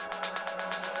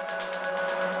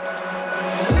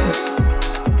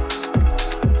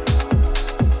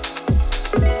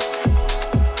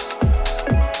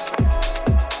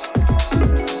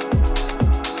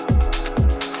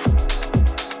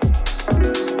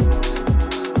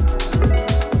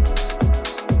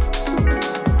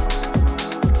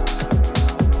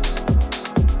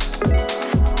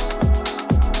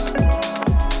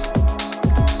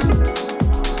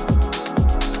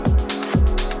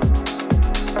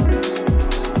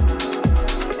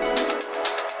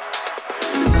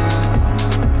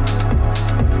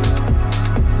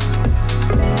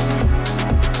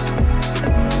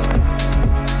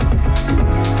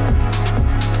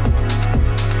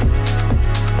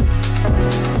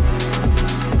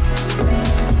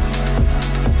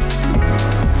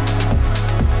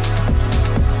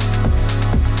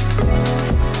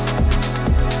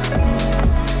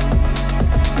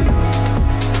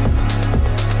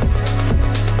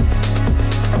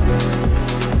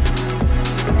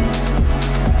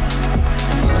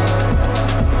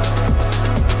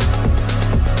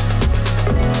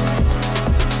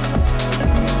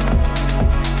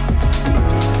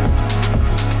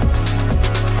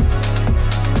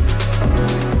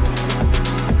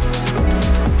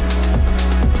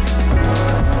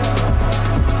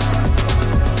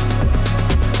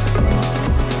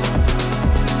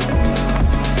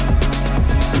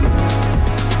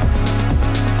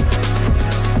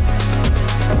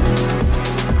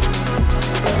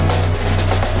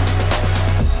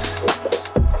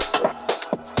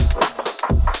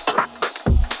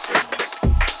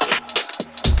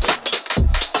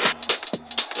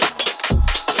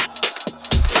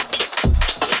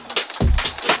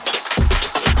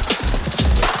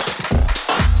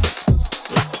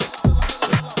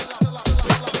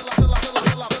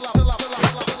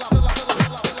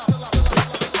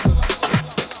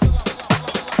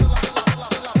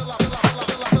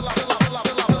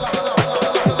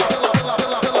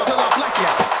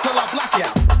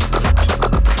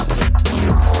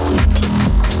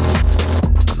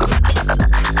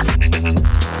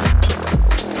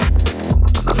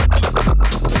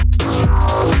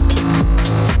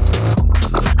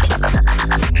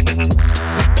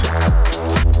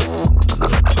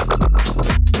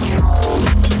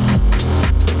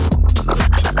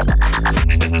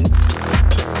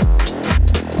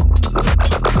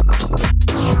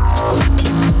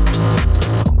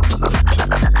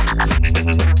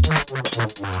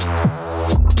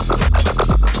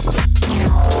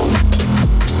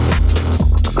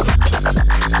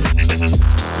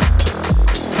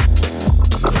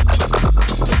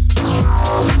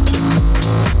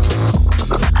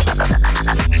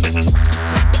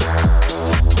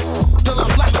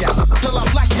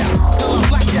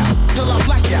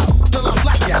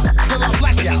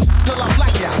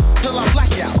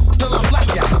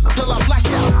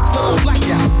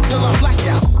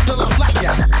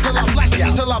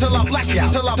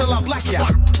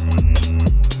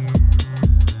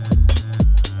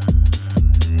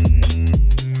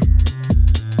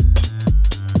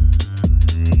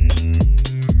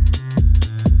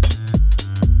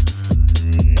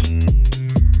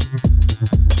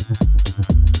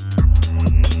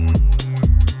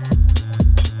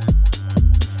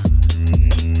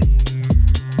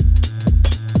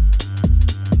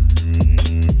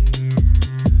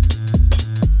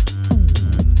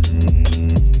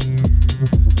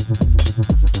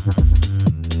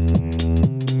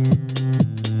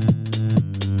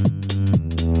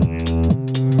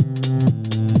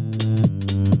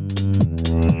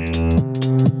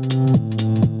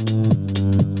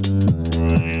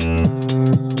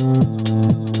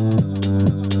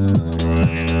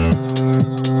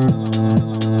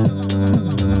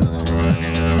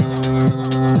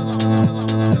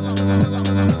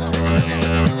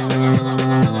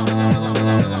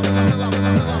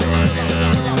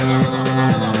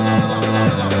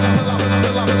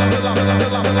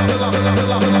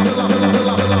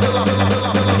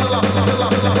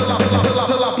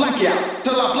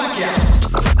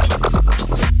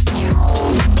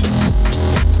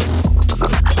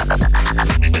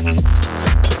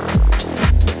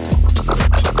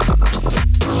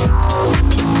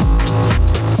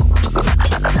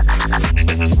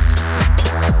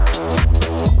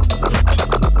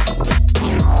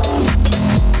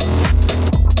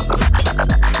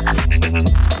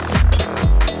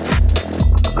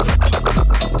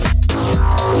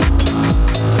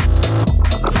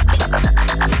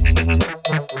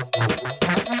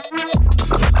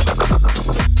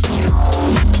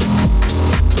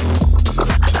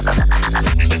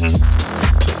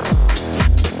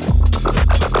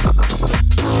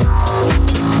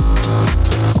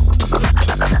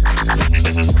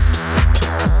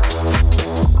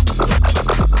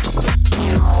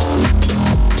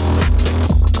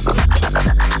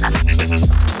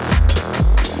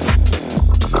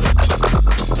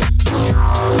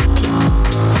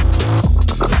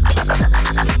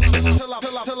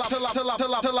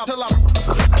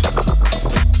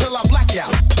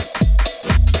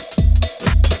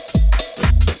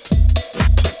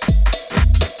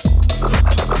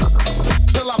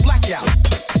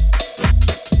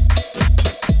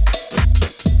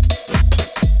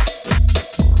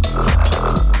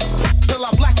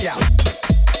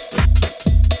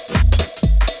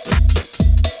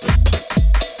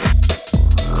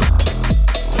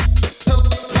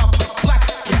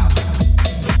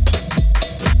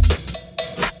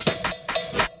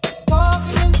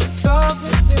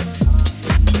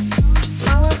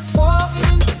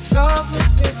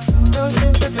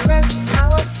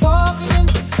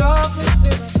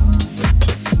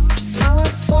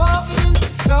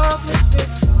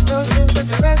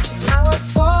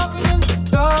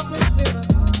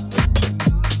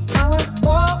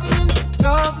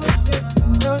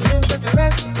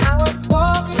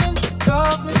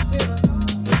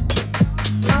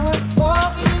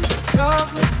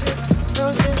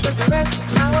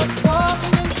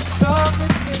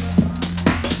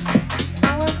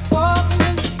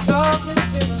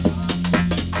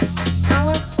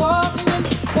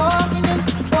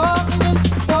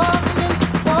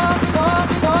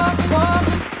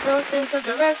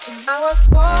direction. I was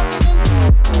walking.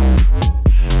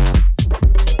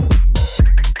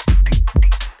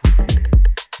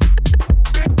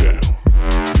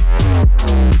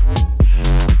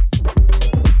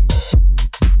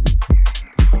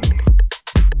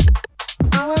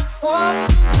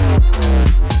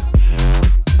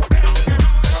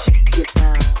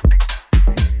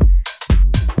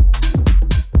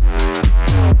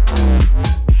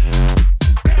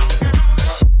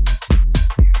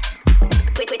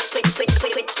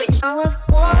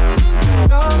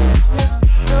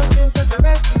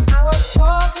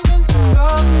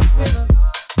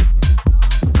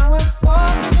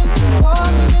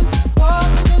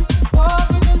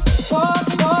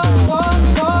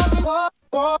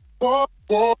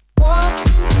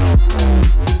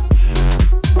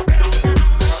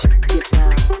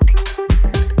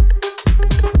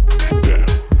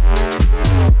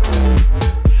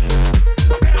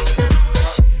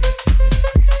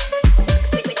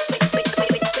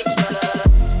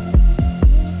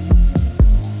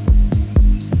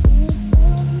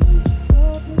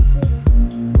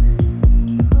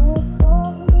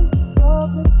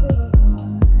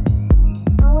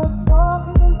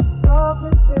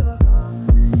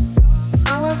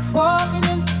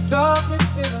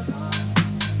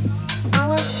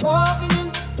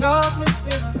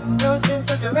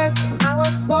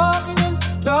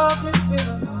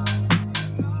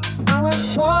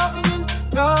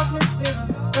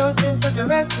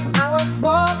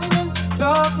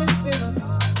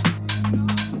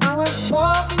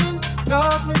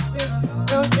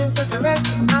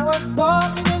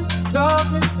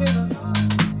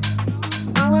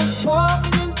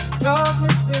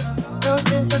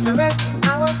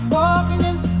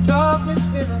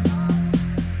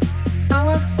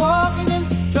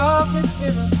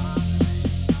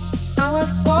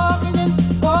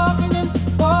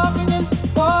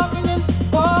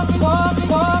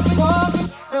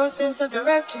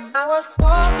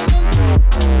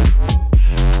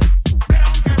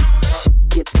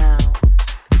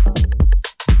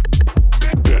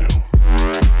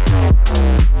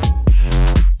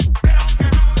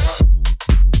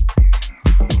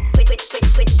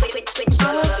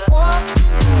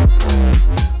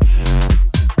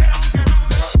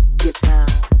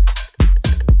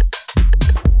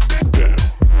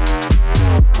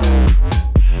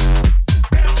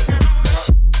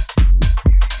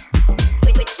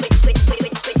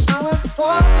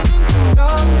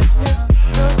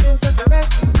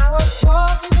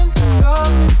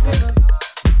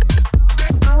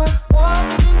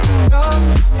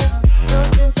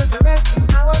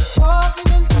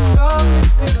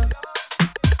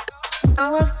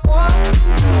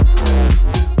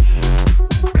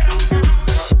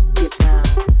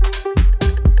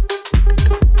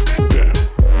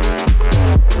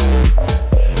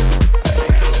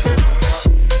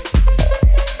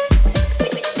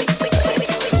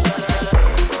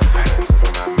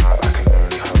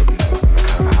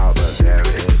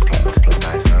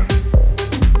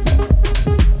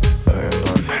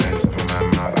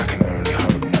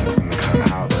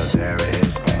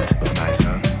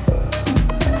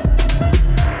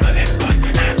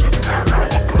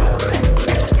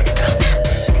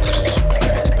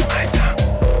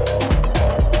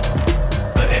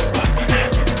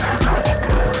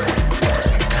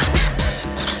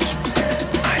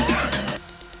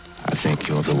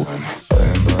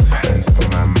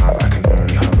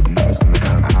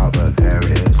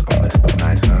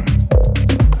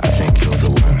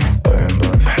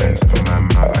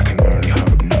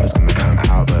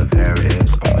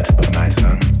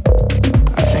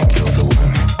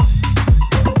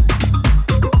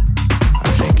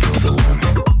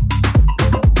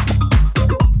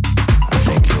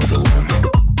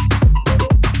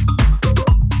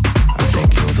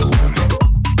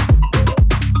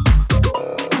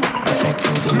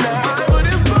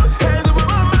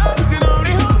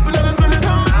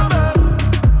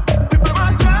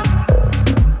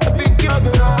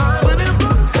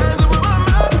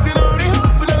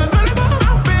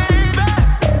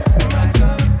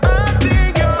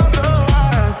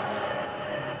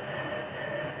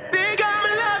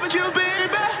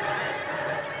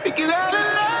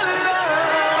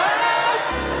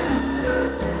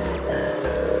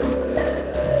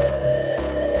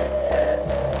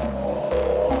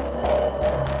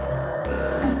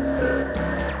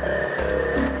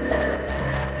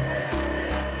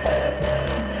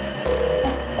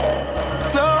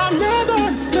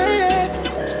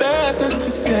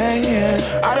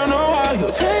 I don't know how you'll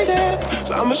take it,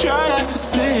 so I'ma try not to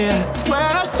say it. 'Cause when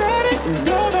I said it, you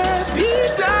know that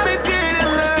each time it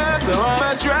didn't last, so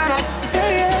I'ma try not to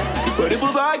say it.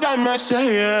 feels like I'm not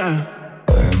saying.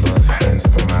 Putting both hands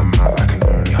over my mouth, I can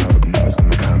only hope nothing's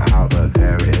gonna come out, but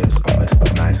there it is on the tip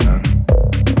of my tongue.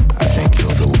 I think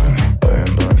you're the one.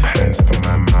 Putting both hands over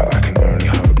my mouth, I can only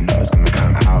hope nothing's gonna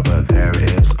come out, but there it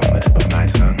is on the tip of my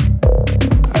tongue.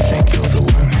 I think you're the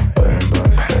one. Putting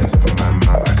both hands over my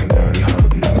mouth, I can only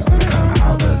hope nothing's gonna come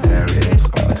out, but there it is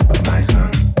on the tip of my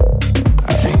tongue.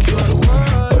 I think you're the one.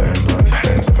 Putting both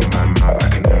hands over my mouth, I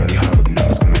can only hope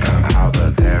nothing's gonna come out,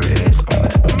 but there it is on the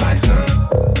tip of my tongue.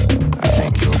 I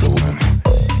think you're the one.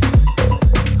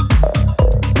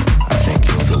 I think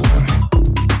you're the one.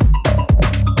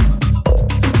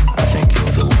 I think you're the one. I think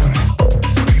you're the one.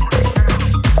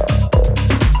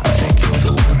 I think you're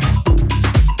the one.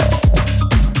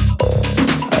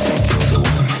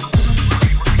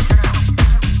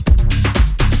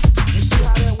 You see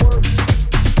how that works? I think you're the one. You see how that works?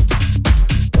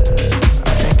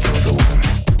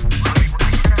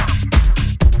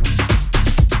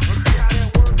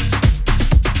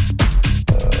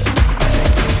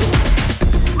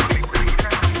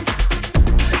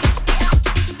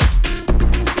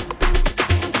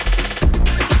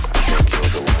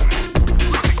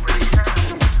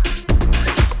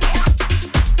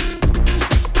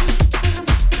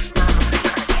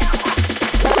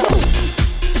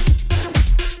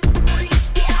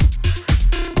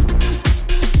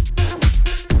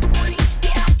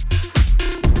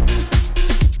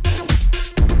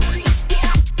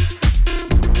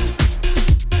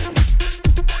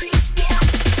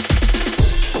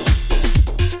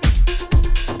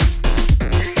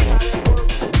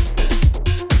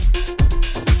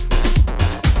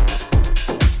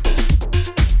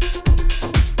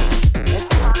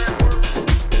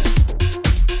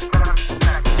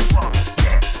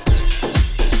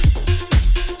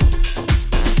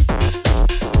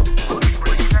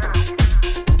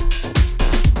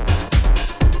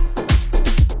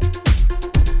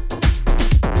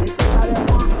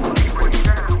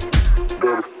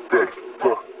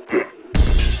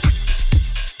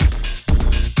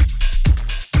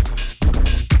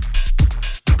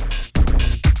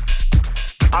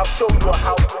 I'll show you a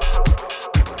house.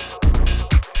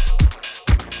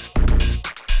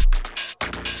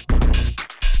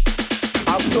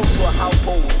 I'll show you a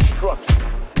household structure.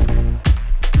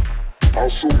 I'll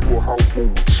show you a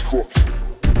household structure.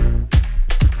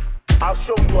 I'll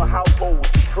show you a household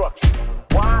structure.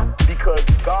 Why? Because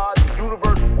God, the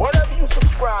universe, whatever you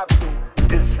subscribe to,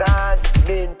 designed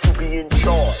men to be in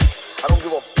charge. I don't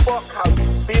give a fuck how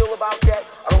you feel about that.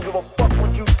 I don't give a fuck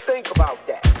what you think about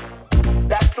that.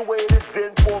 That's the way it has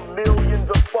been for millions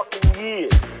of fucking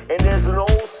years. And there's an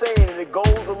old saying, and it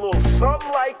goes a little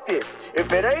something like this.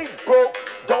 If it ain't broke,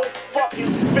 don't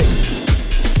fucking fix it.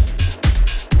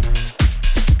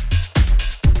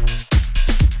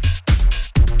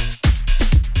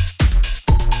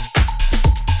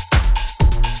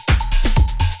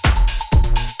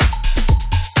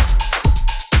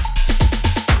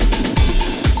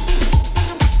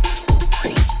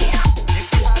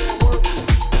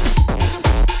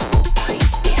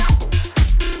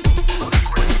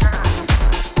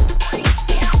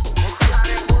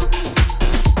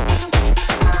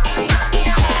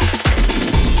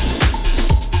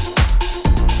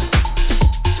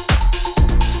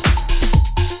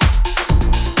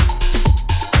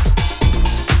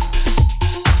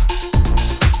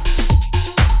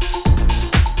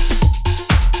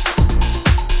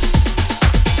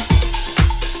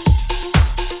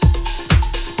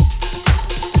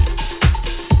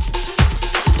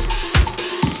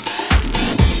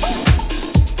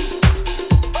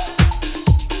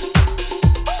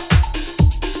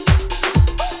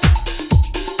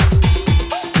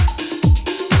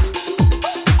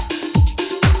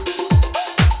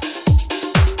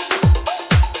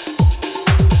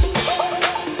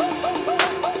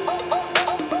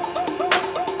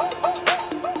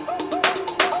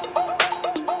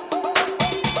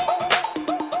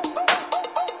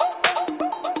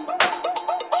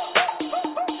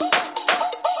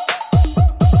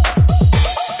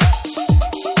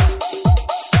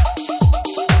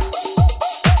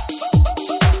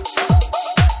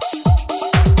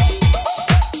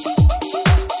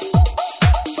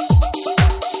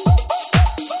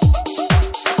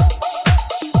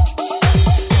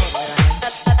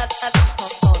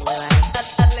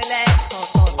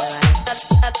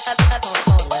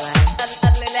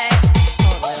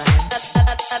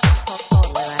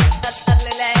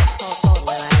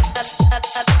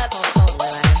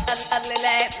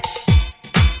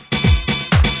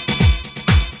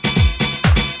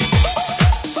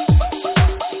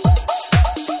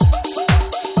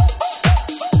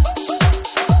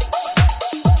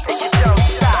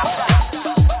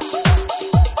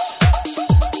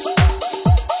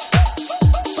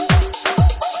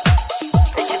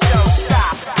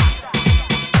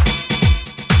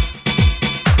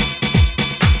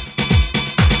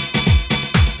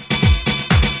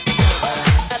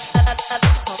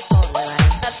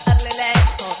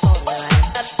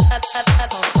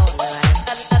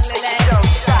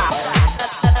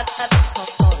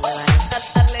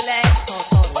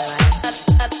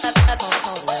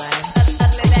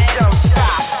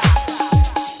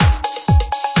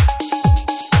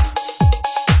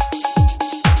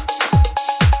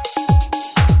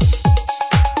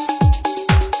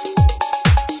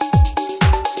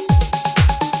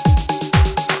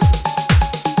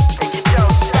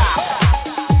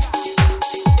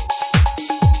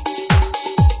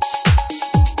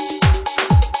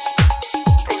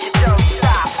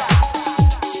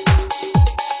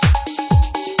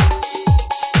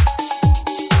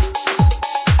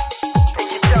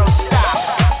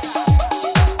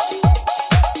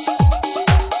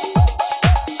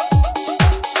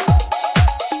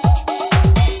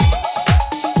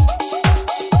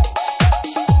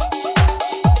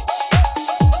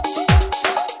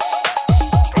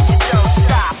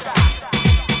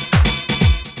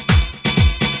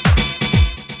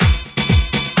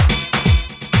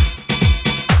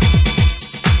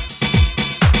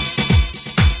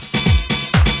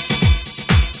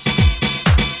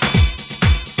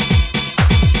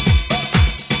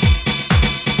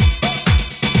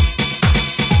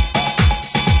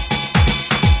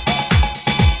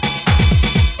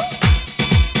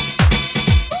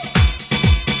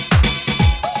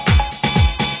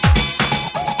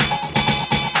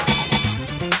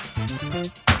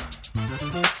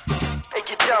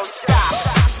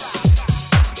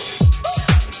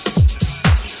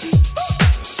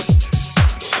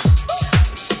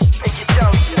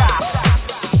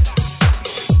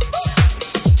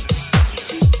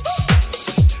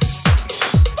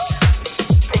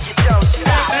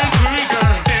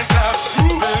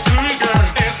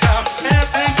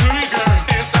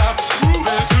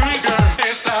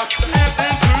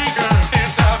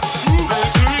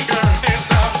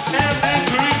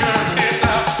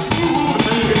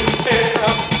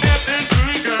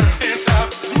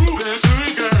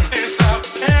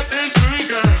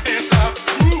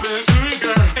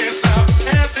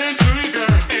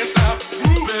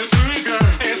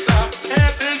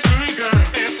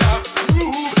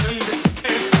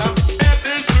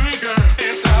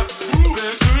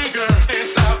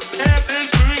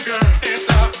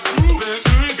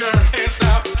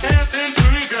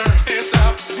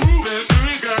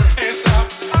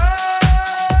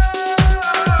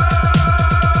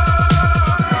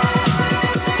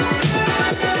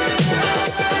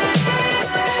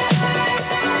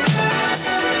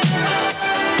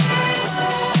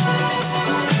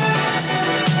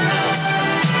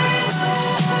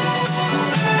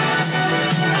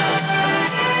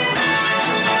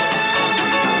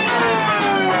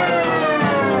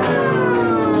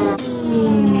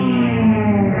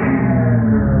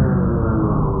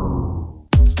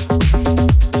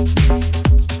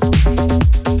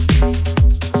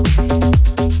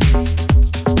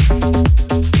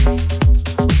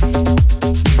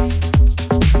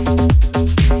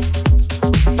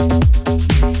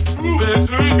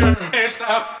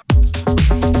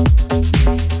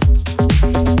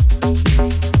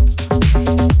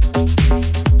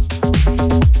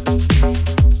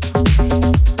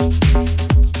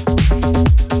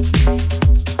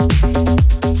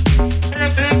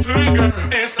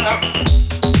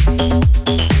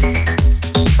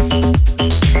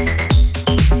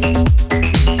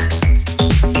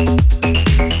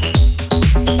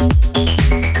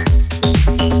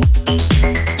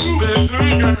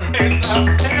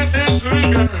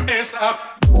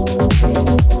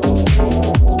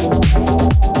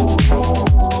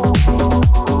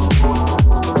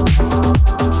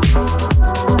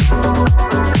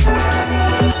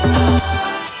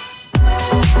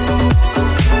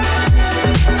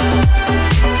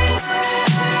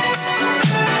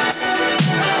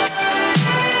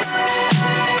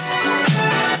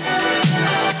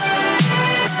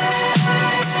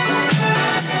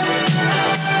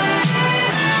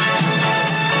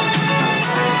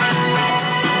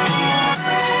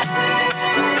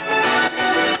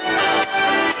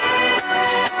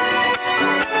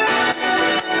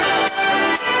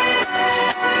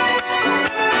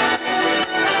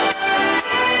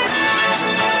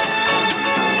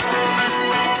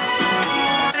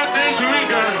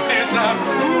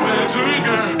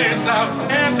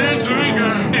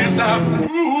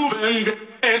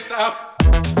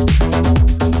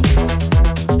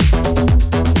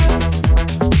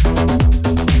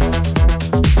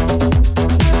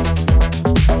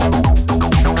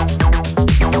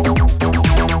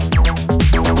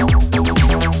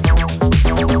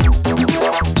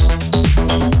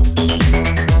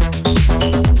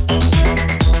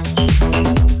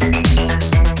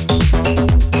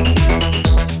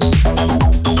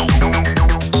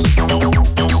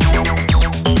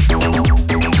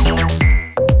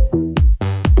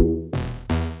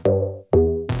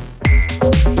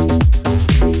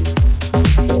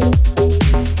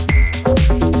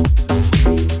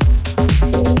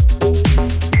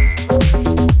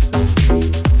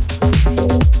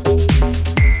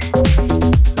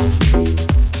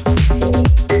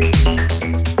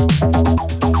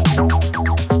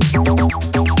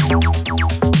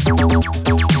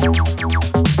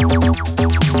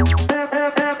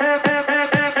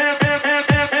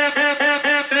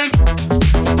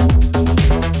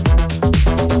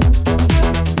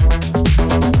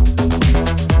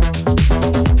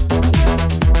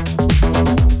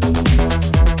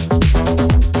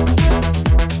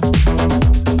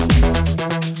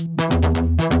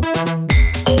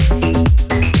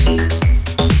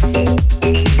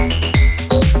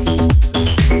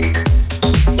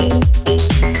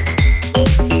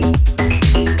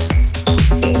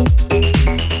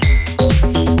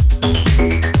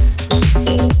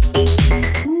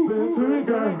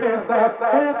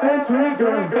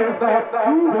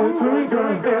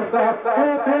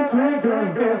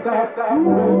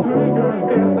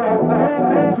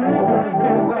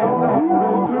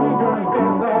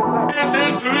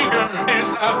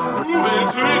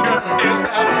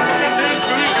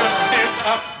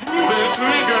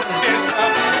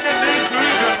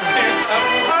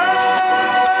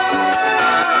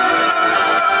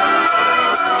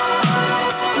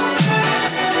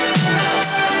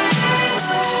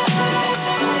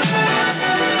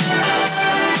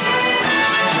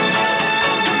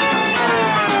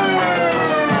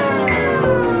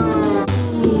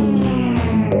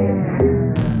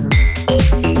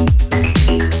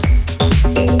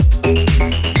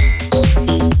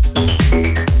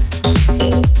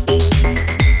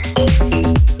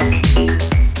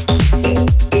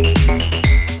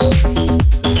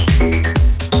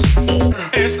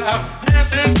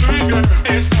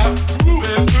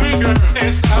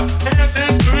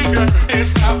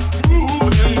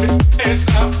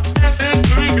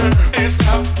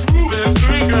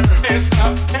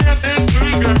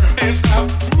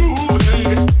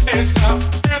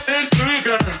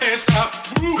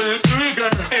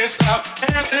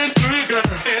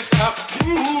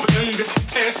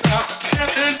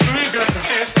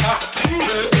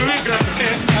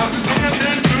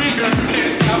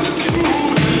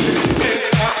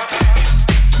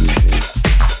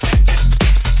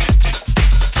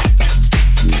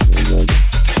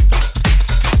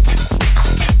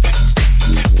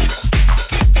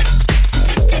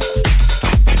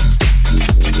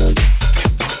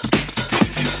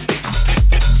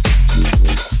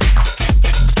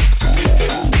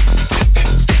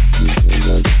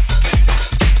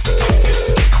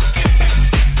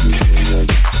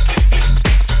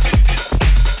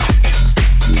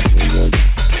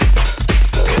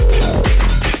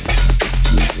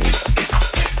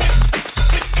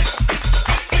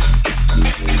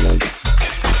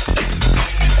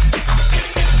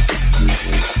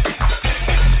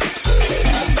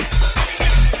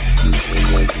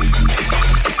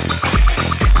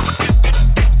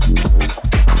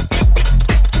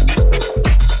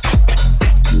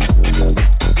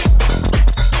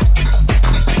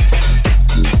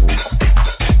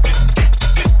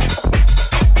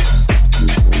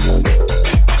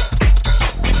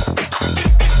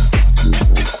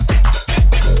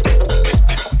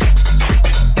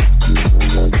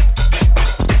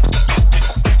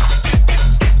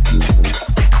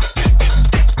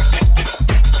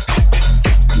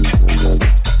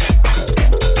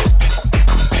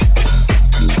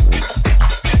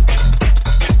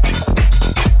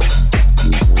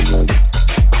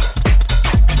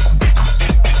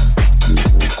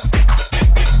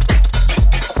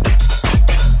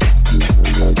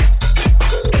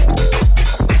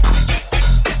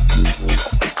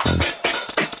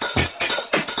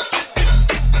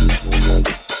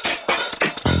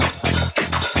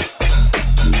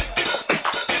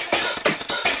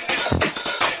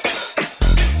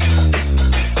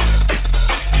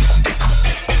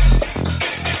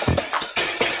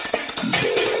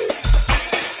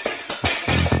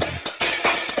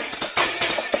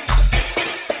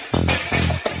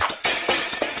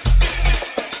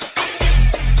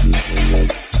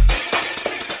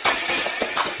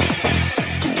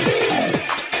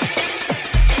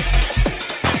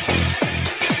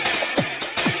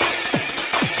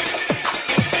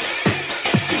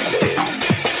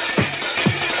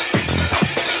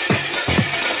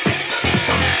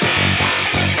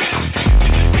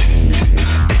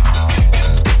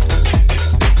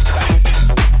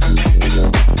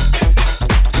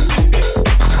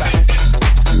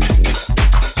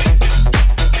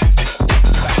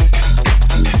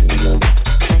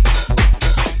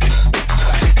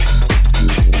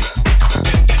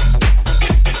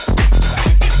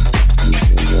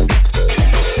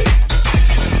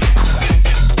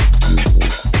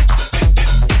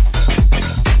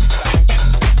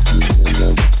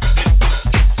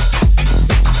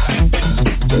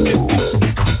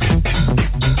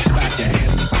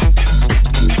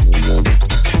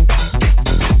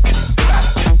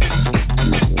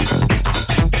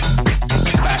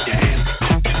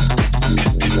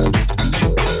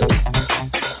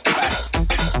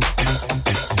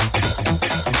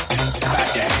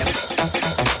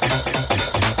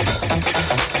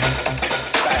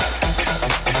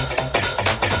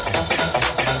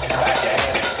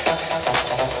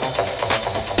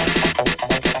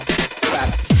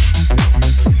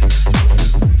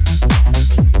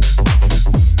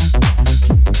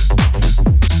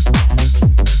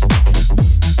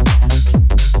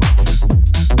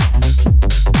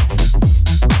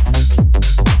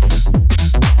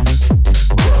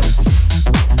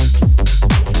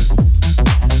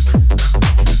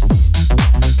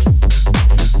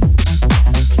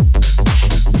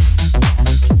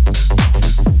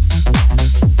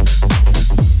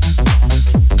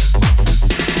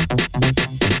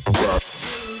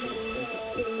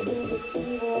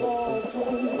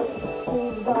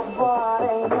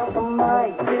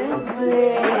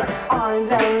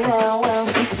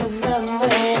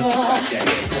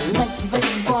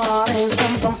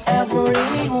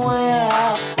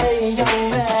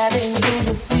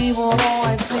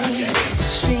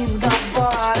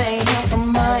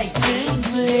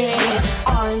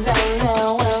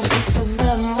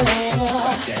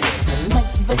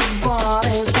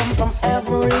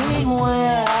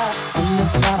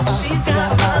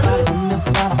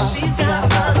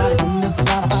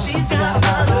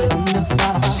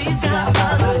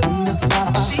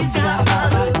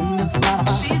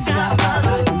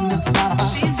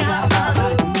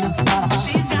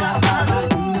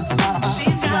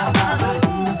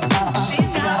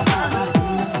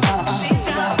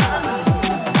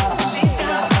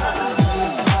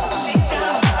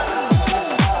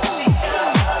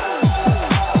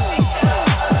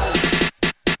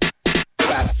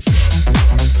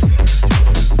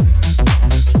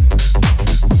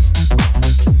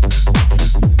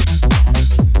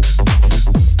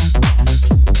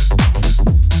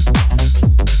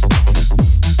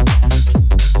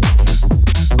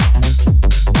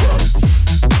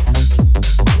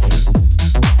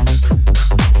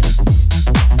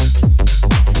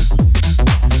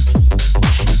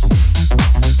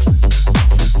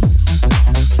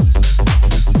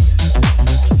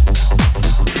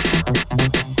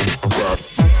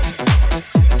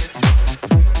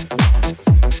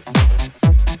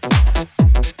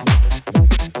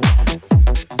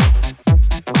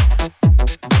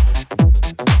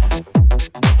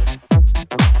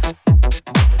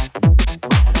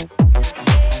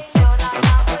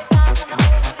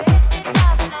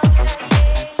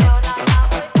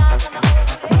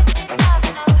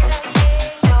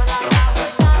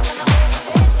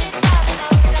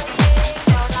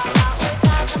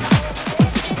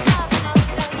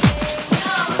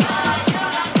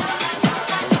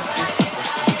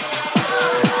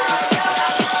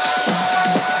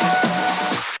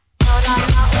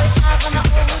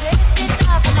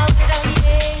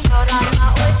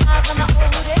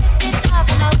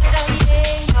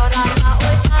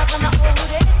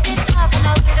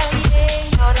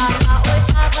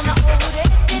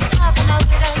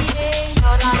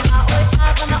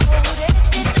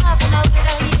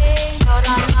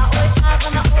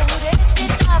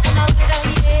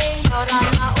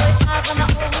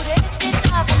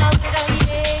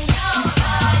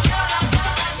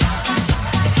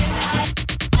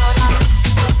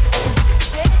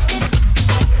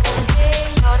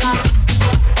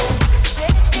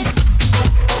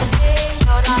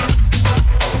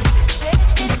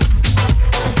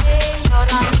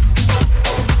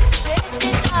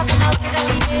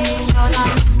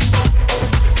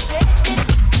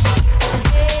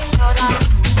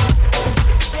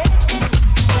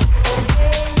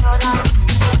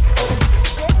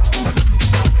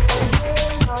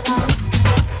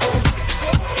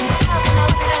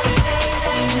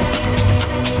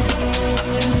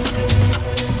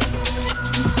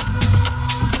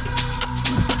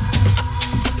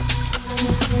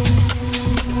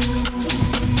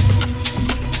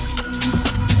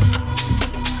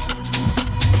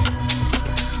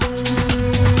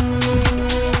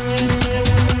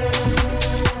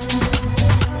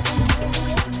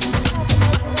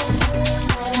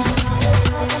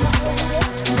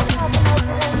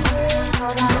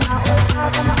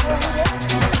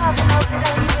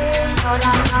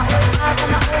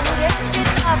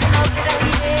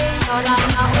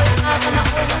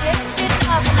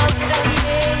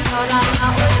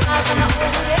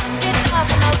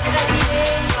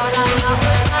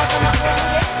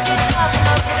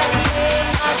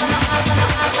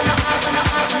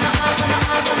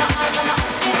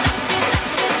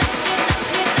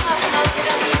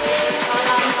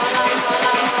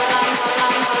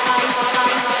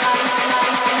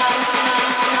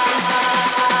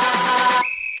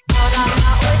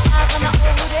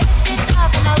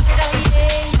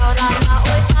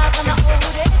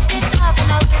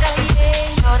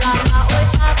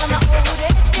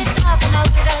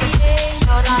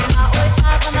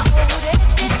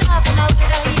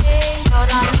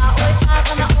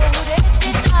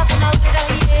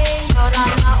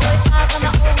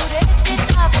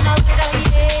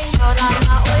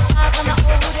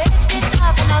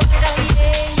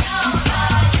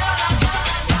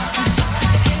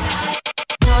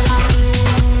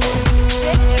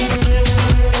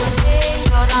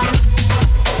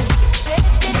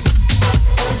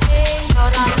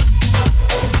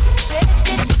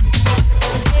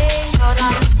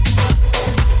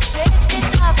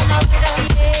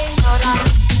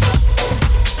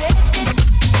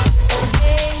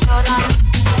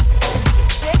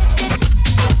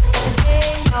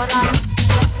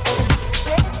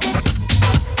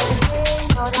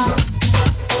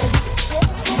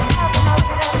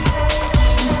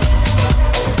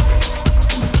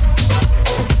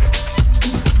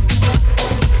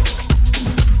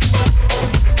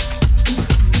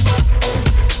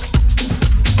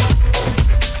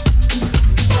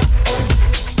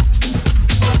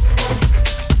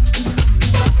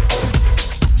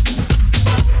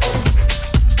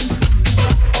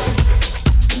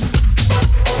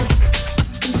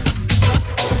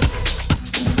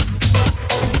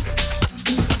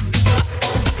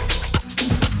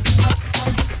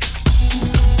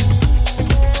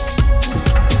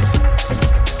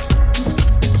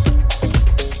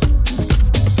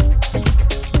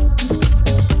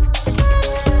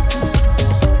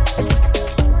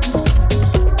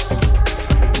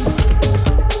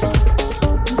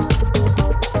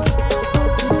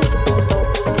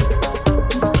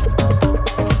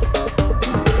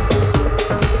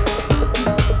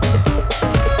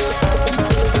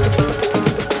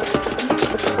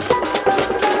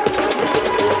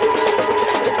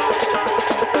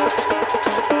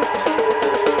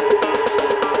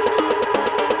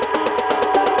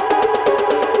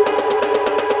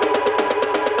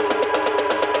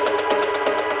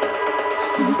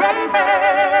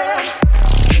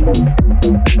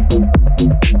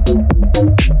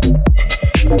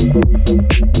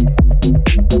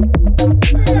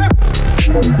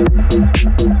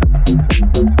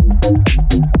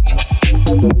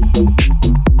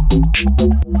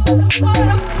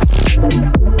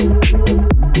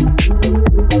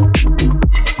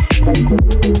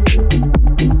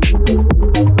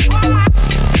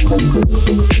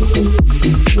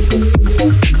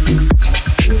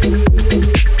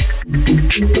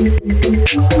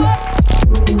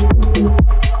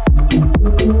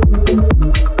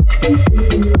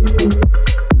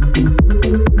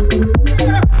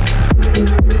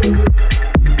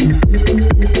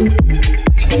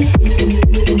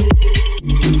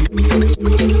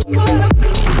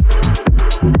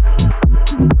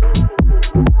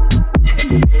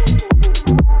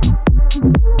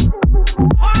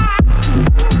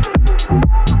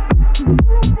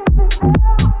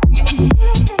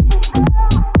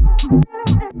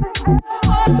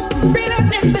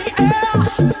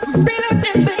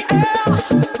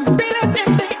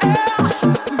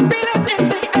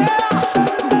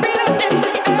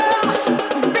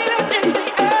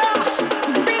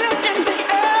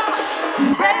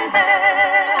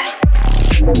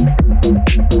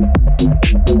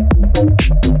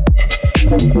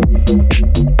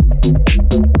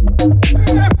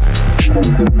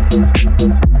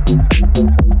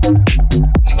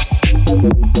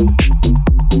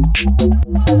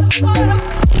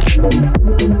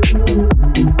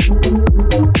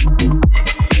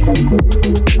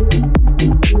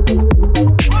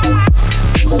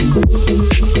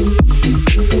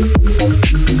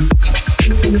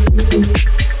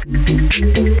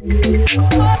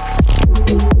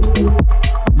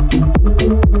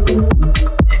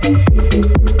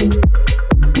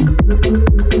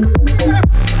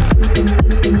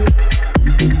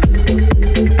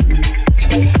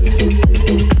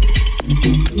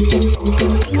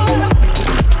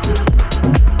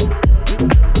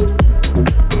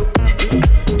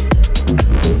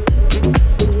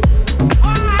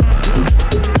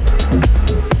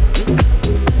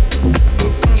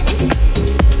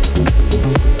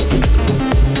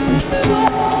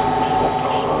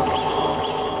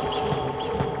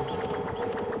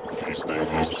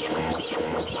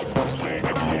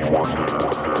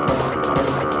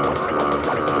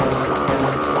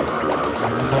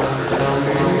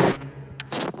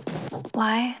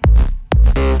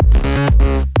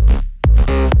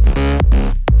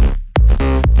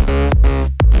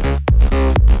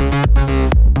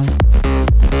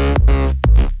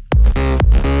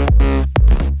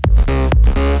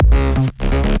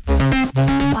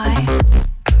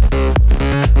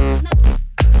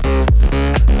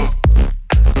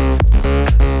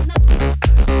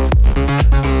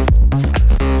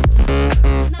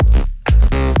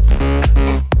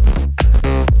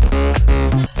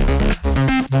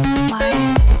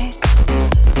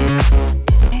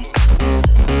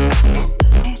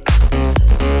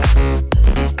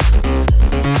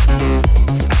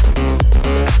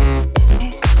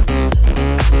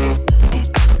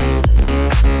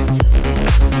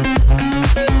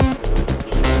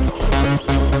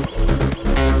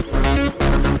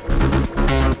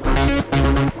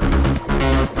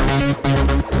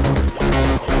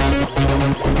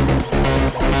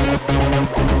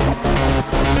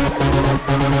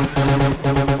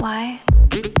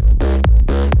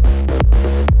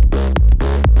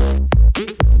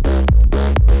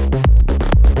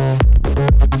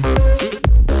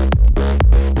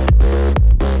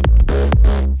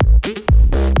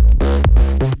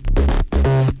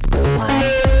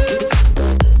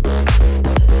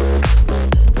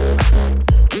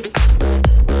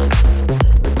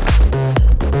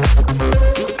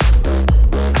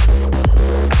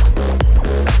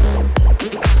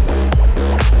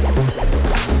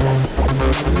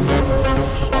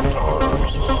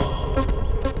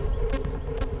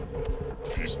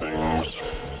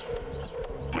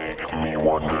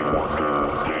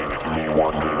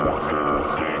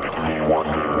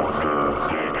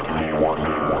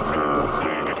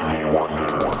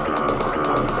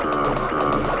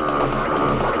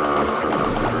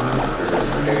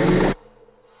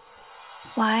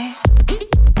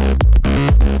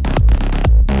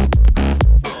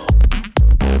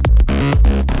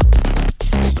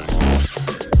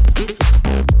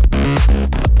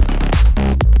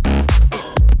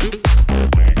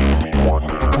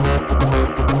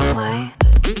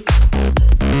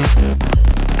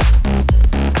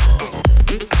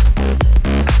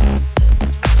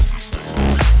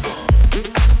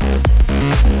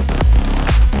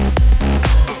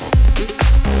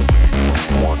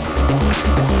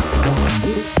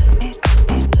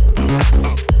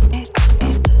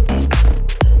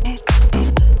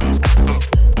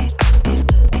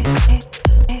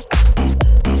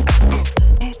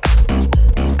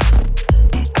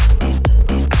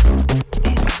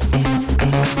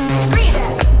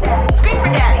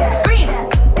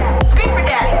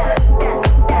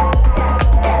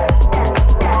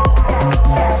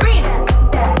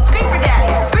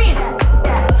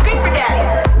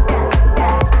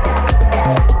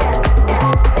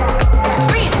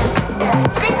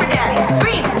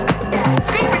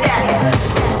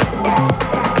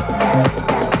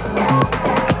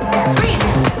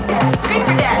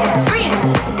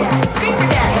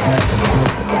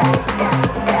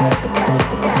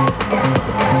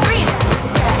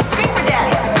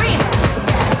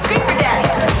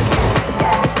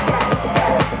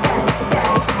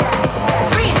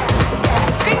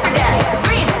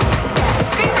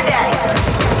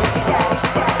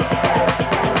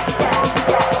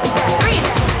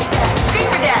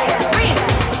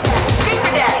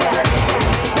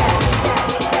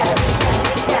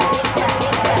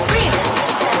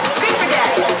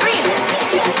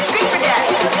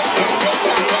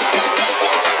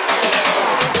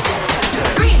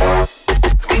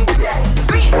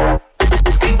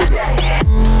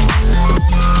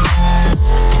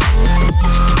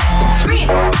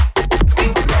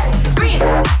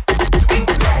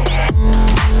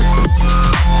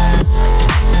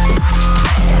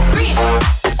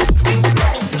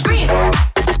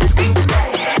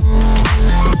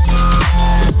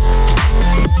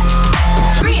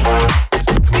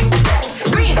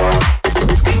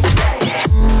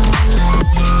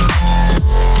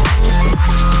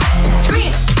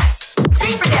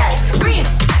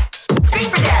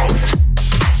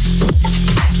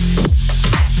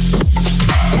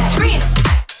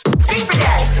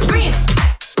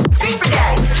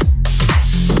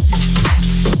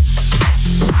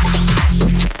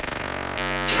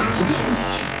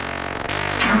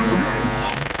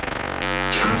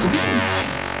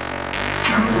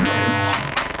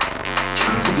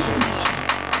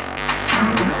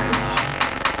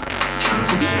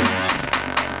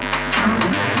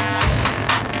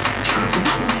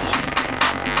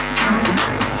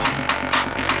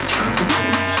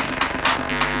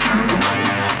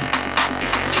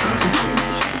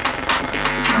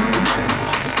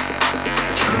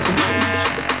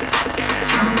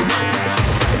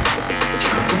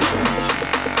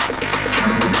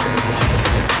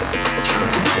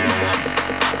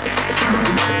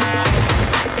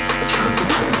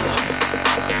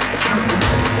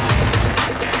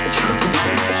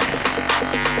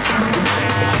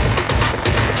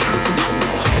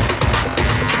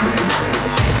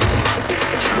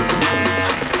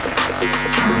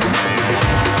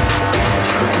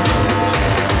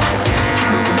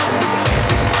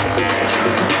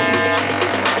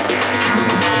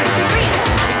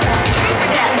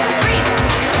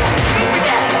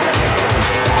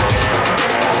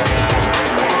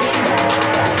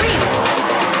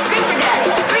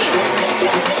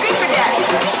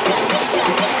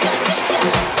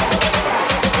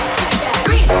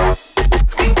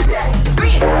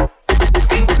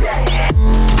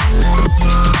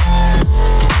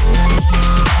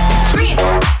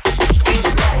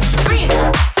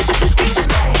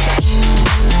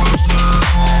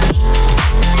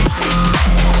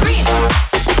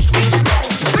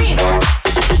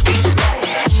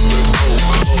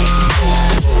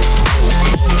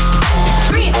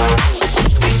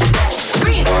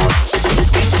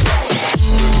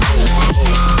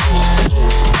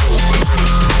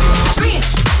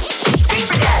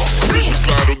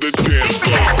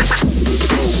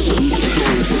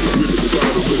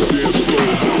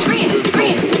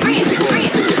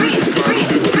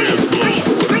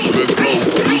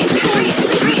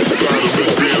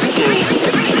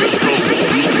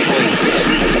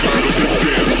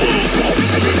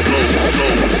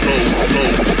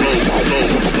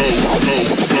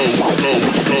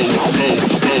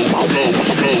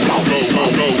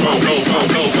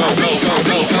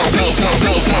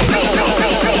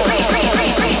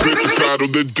 slide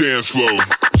on the dance floor.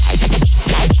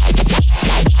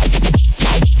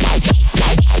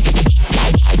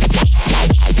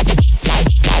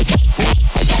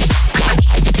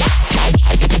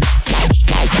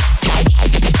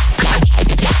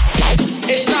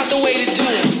 It's not the way to do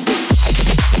it.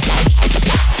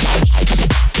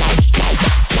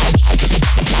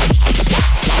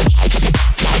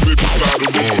 Slip and slide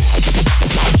on the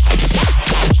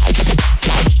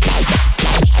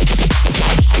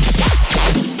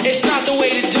It's not the way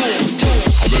to do it.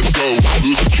 Let's go,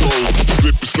 lose control,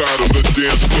 slip and slide on the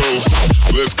dance floor.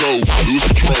 Let's go, lose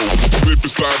control, slip and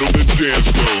slide on the dance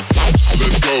floor.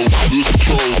 Let's go, lose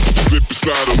control, slip and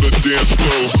slide on the dance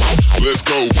floor. Let's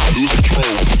go, lose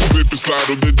control, slip and slide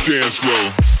on the dance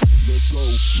floor. Let's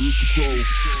go, lose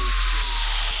control.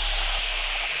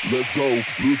 Let's go,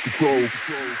 lose control.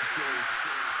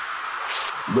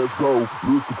 Let's go,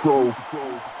 lose control.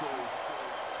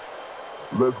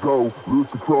 Let's go, lose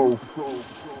control.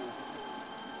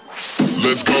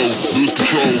 Let's go, lose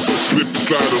control, slip and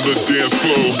slide on the dance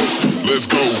floor. Let's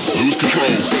go, lose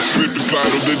control, slip and slide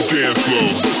on the dance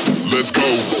floor. Let's go,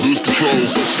 lose control,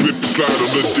 slip and slide on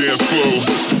the dance floor.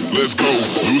 Let's go,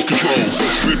 lose control,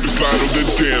 slip and slide on the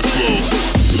dance floor.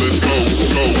 Let's go,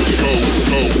 go, go, go,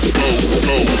 go, go, go, go, go,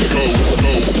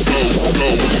 go, go,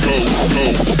 go, go,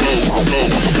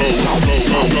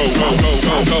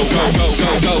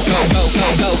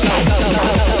 go,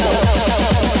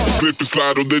 slip and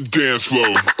slide on the dance floor.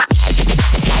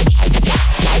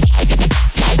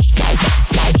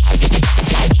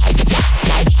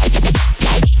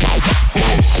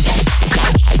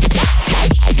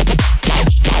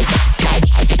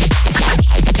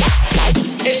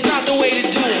 It's not the way to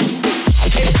do it.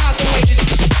 It's not the way to do it.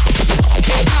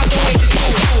 It's not the way to do it.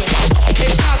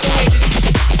 It's not the way to do it.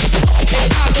 It's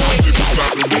not the way to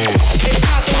do it. It's not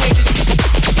the way to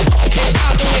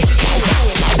do it. It's not the way to do it.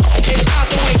 It's not the way to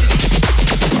do it.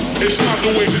 It's not the way to do it. It's not the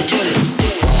way to do it.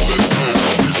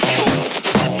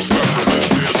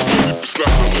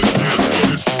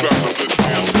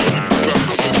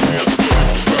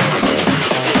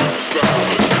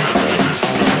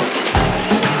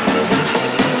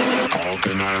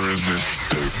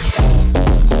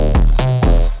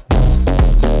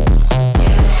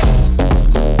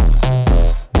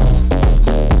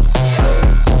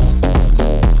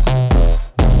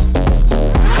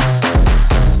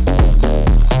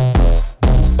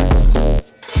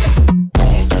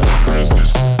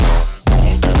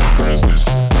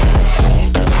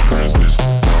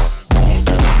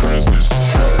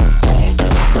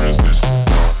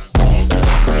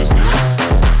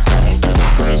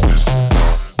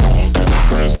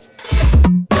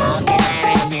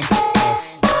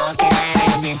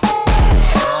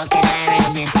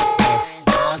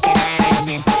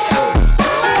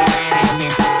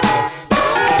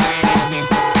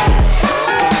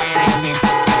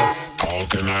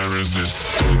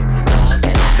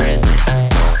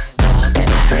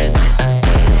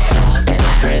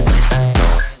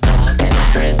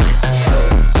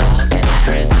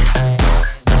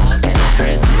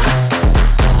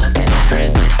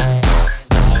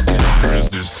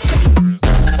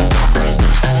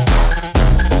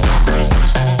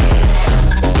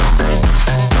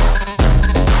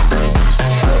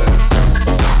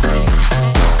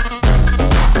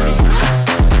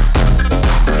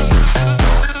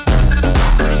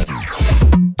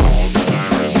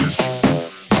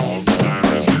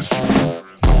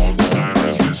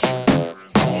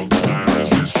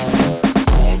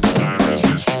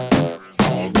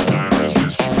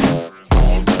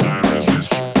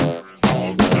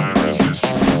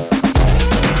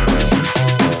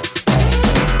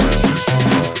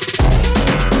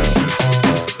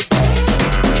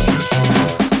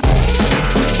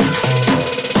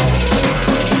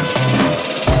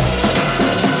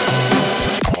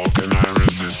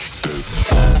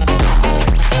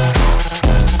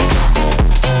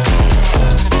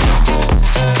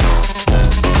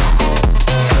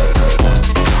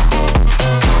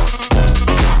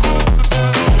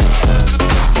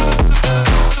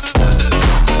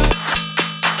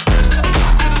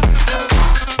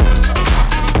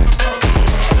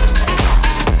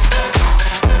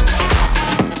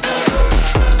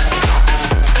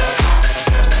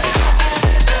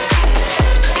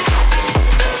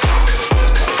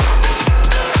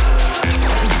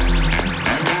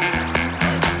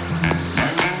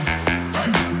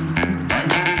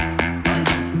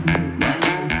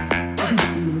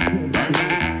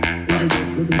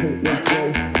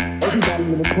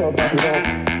 club, back it up.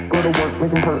 Go to work,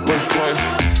 make him hurt, wait, boy.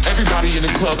 Everybody in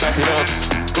the club, back it up.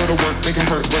 Go to work, make him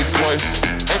hurt, wait, boy.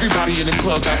 Everybody in the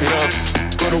club, back it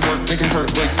up.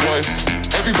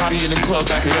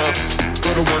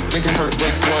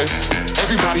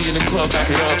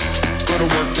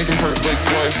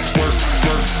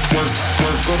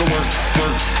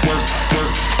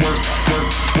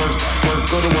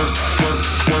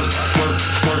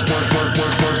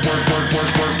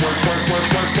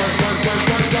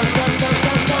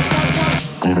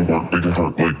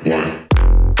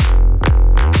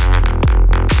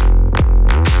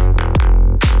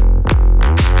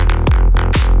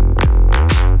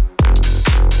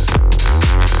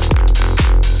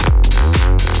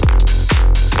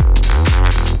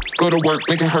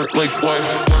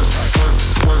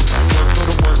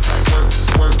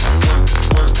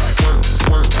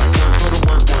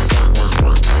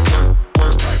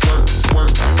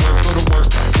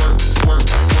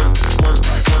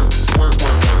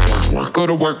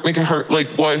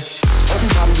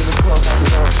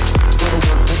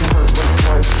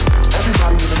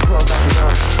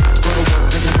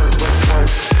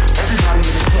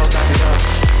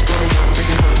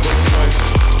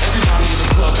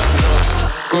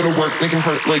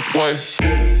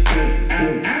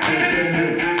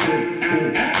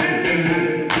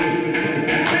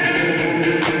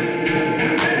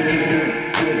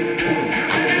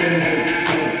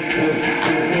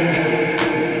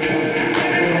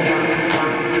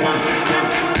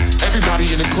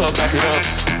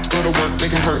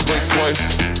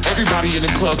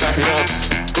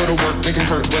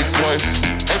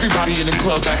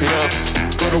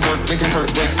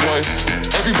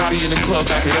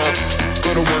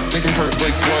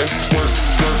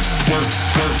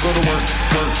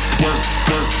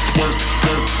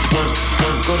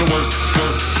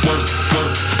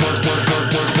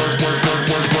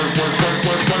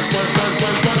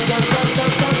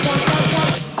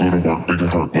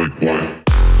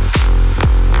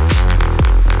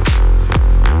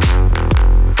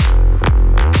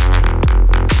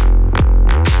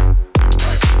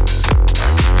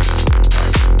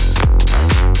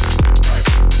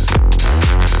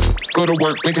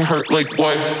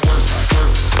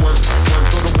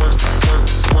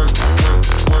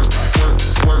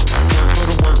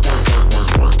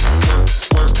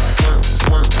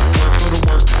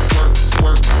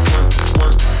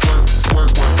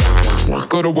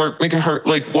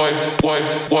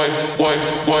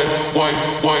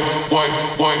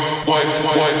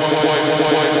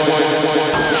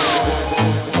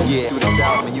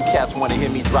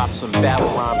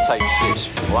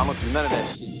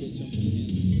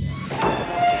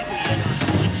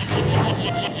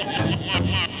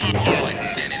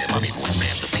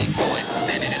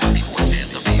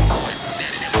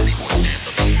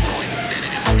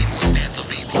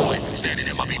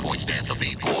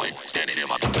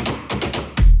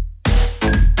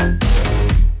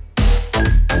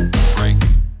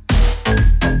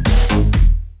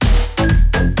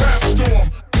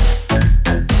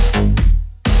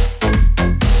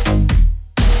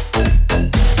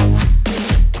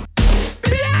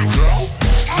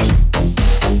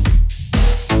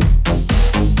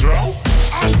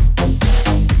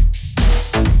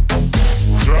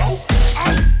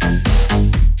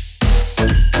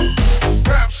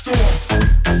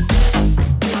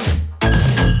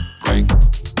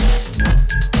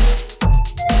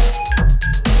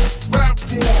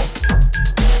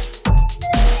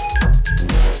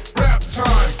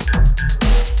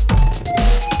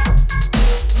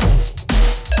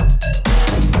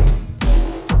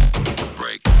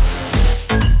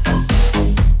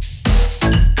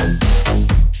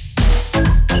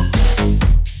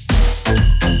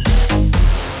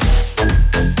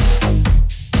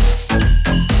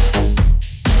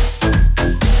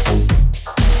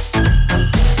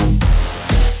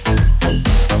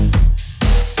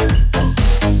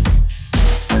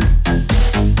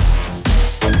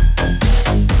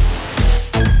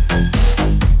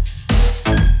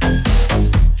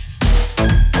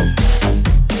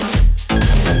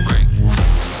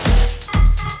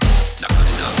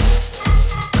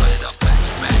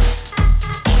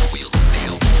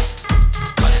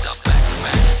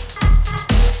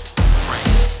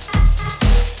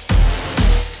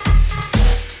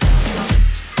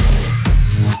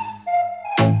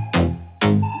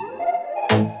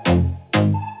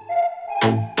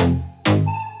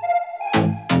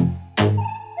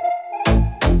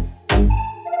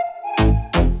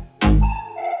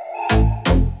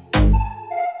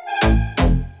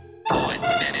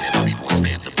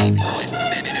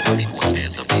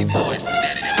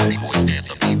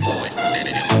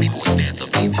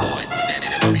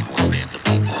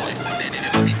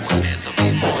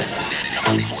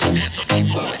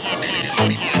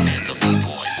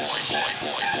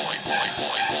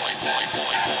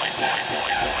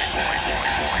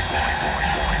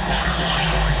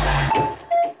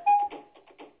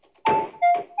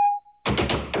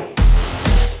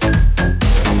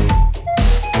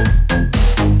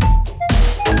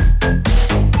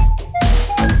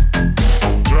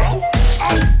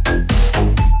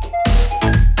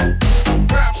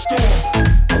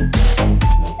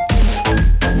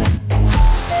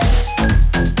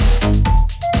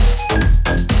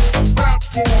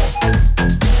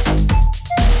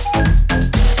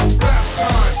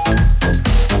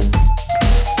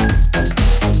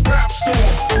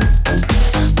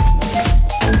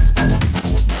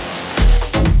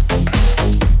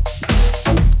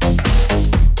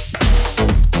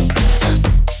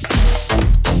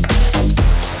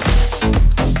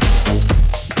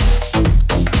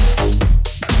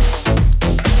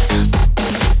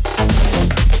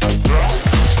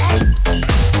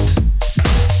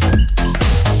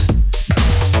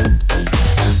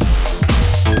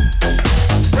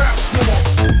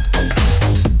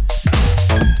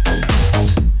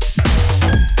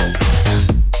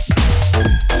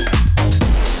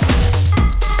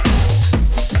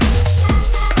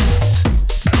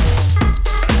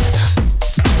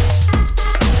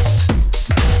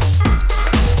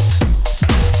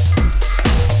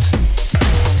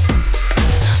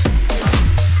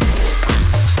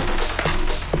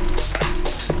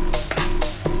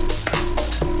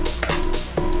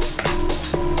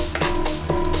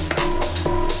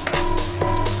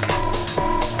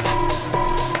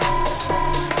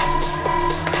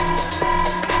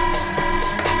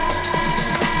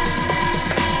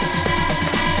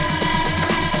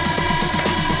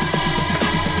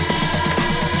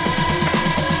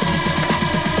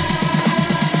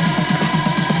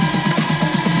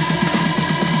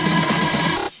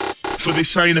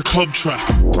 this ain't a club track.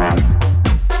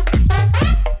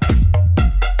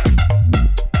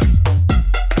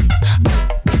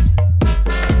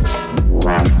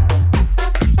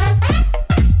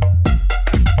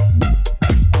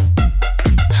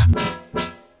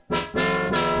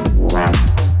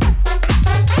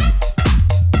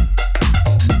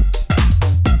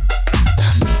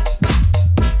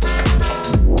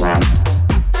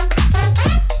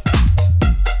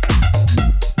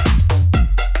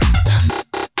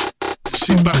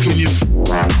 Sit back in your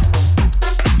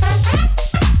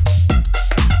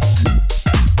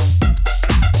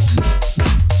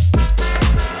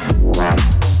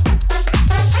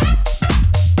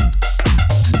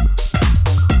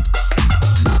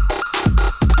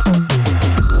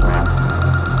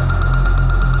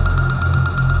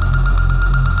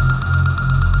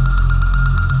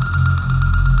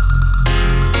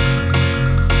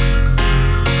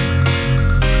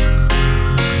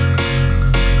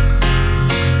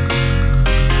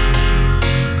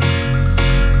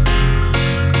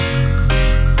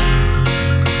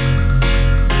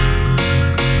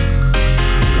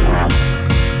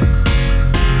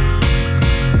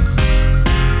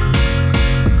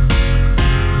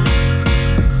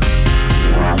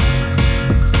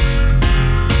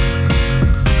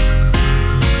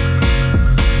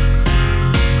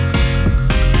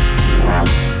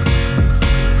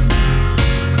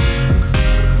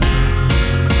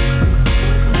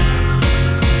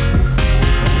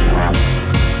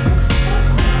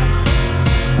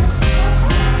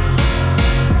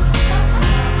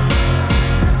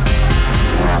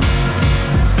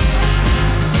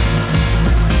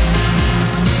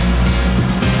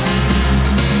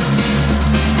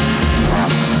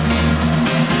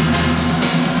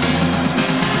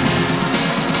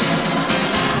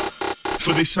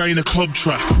for this ain't a club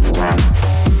track.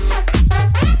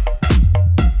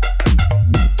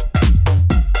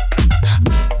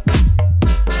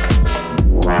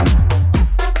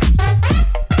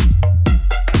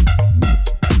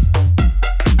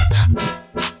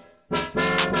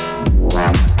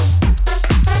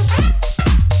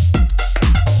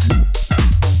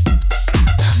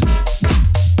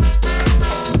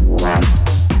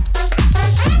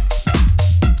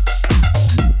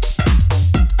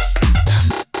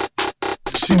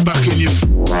 Sit back in your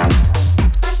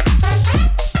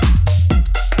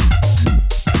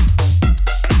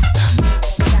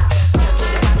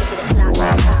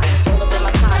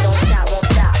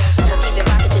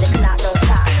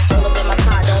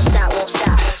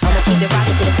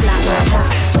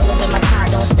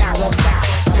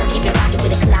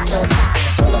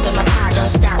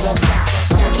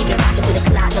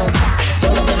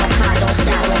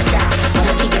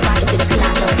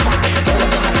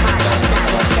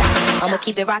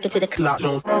keep it rocking to the clock. To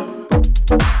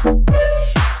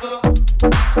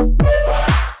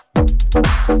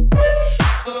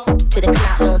the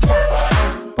clock on top.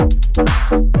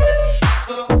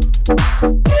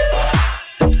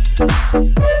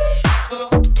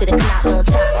 To the clock on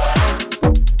top.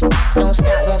 Don't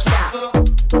stop, won't stop.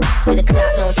 To the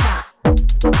clock on top.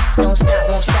 Don't stop,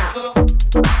 won't stop.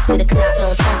 To the clock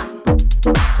on top.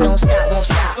 Don't stop, won't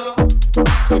stop.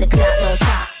 To the clock on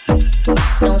top.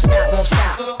 Don't stop, won't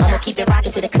stop. I'ma keep it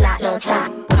rocking to the clock on top.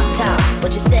 What you talk,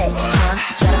 what you say, huh?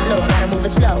 Gotta flow, gotta move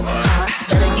it slow, huh?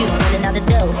 Better you running out the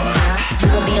door, huh? You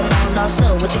gon' be around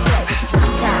also. What you say, what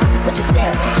you talk, what you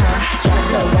say, huh? Gotta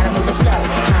flow, gotta move it slow,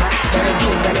 huh? Better you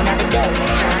running out the door,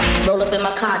 huh? Roll up in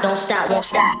my car, don't stop, won't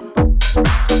stop.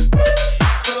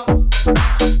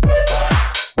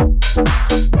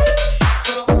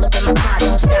 Roll up in my car,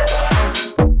 don't stop.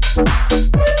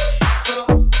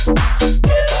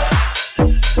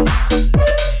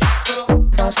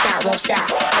 Don't stop, won't stop.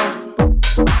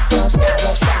 Don't stop,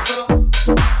 won't stop.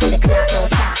 To the clock on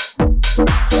top.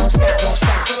 Don't stop, won't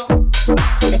stop.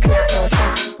 To the clock on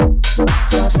top.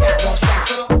 Don't stop, won't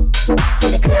stop. To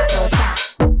the clock on top.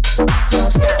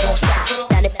 Don't stop, won't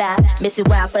stop. 95, miss it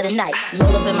wild for the night.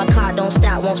 Roll up in my car, don't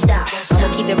stop, won't stop. I'ma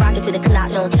keep it rocking to the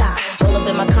clock on top. Roll up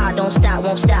in my car, don't stop,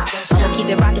 won't stop. I'ma keep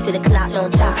it rocking to the clock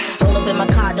on top. Roll up in my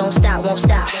car, don't stop, won't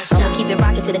stop. I'ma keep it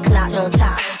rocking to the clock on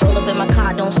top. Roll up in my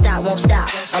car, don't stop, won't stop.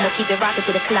 I'ma keep it rocking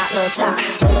to the clock on top.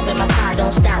 Roll up in my car,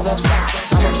 don't stop, won't stop.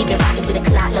 I'ma keep it rocking to the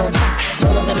clock on top.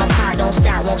 Roll up in my car, don't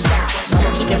stop, won't stop. I'ma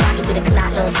keep it rocking to the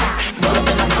clock on top. Roll up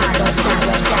in my car, don't stop,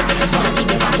 won't stop. I'ma keep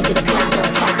it rocking to the clock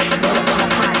on top. Roll up in my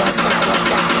car, don't stop, won't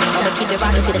stop. I'ma keep it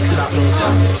rocking to the clock on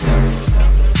top.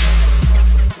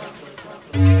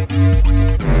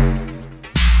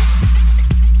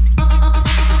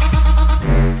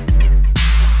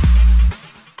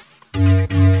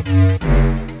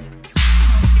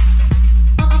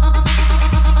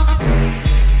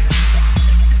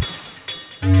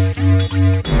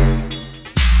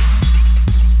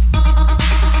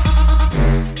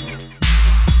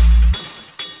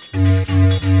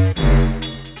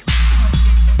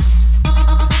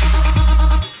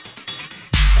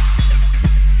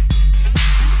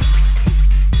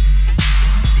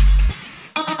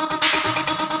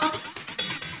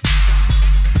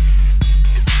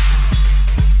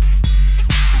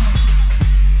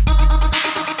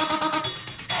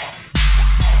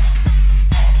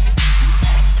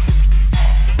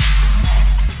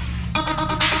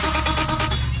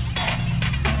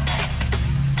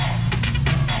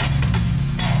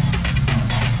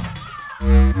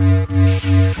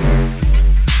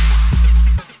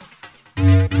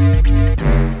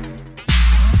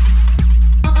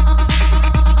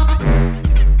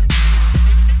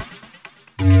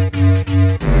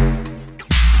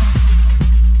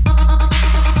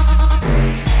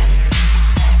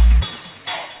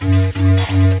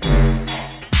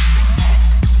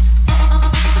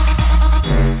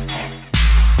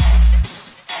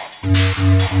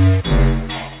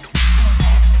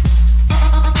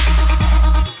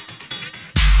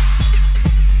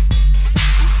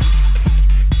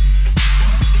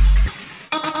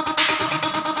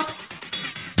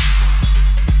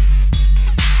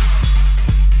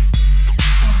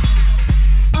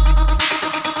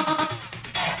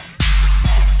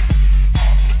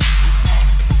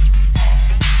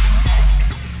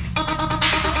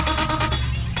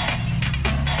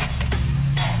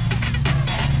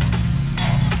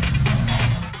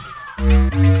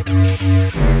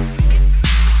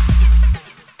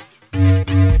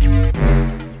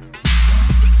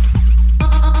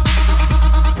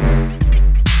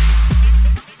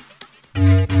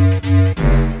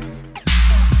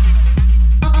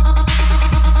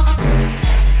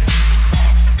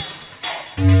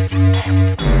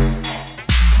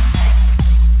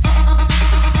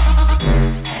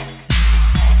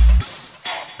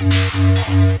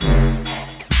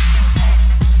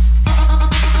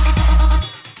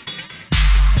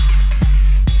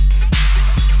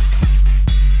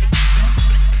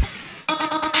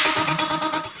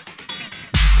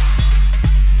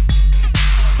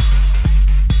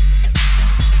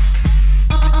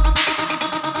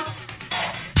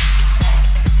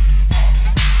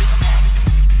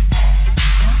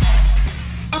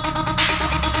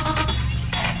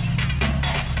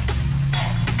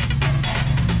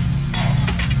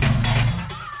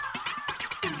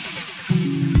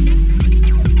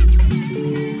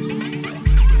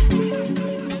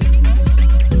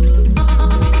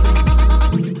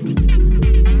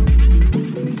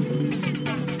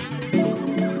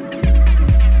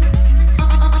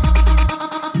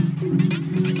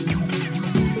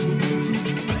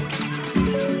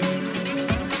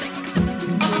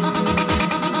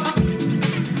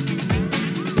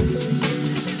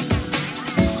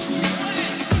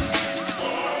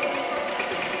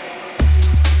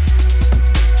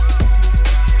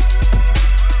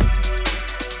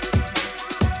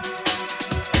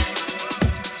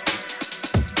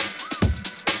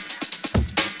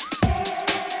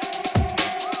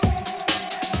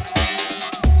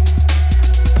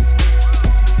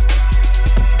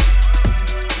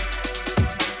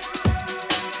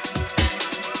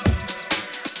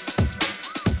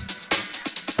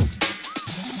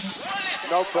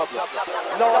 No problem.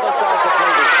 No other sound to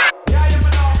play with.